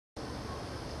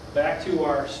back to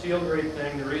our steel grade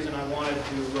thing, the reason I wanted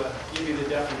to give you the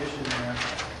definition there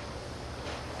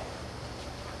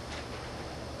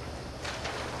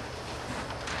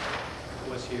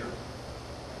was here.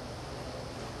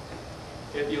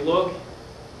 If you look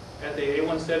at the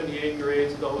A178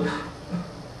 grades, those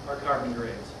are carbon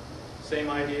grades. Same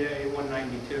idea,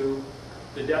 A192.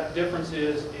 The difference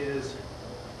is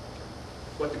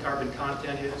what the carbon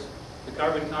content is. The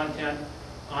carbon content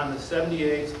on the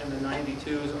 78s and the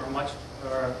 92s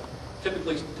are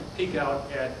typically peak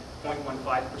out at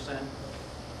 0.15%.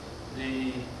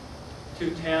 The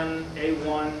 210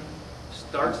 A1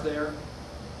 starts there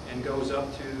and goes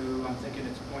up to, I'm thinking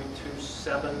it's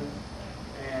 0.27,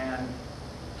 and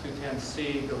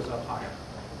 210C goes up higher.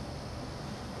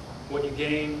 What you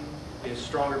gain is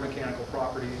stronger mechanical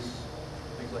properties,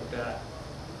 things like that.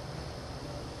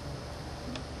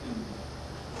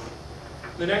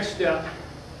 The next step,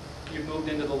 you've moved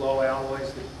into the low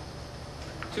alloys. The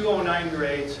 209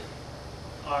 grades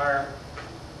are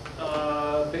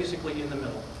basically in the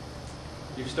middle.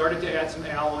 You've started to add some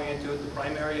alloy into it. The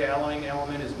primary alloying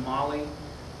element is moly.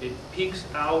 It peaks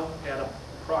out at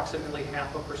approximately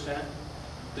 0.5%.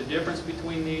 The difference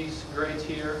between these grades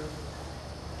here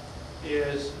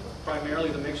is primarily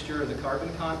the mixture of the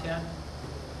carbon content.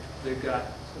 They've got,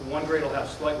 one grade will have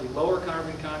slightly lower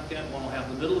carbon content, one will have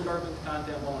the middle carbon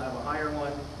content, one will have a higher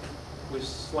one, with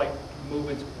slight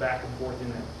movements back and forth in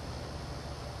there.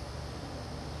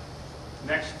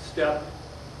 Next step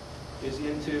is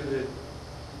into the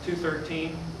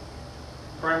 213.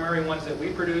 Primary ones that we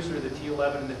produce are the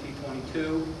T11 and the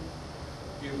T22.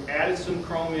 You've added some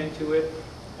chrome into it.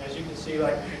 As you can see,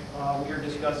 like we were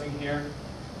discussing here,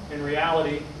 in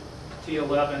reality,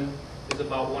 T11 is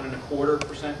about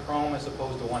 1.25% chrome as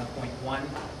opposed to 1.1.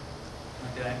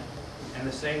 Okay, and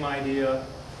the same idea,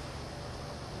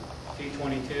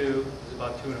 T22 is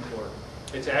about 2.25.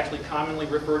 It's actually commonly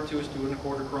referred to as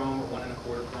 2.25 chrome or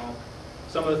 1.25 chrome.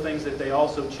 Some of the things that they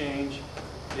also change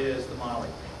is the moly.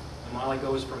 The moly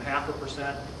goes from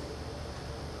 0.5%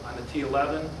 on the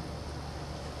T11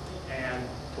 and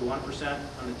to 1%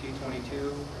 on the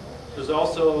T22. There's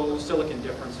also silicon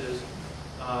differences.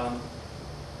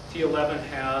 T11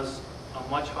 has a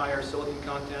much higher silicon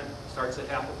content, starts at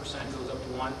 0.5%, goes up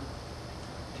to 1.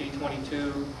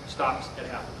 T22 stops at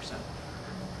 0.5%.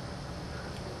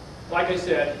 Like I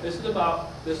said, this is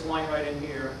about, this line right in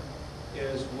here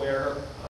is where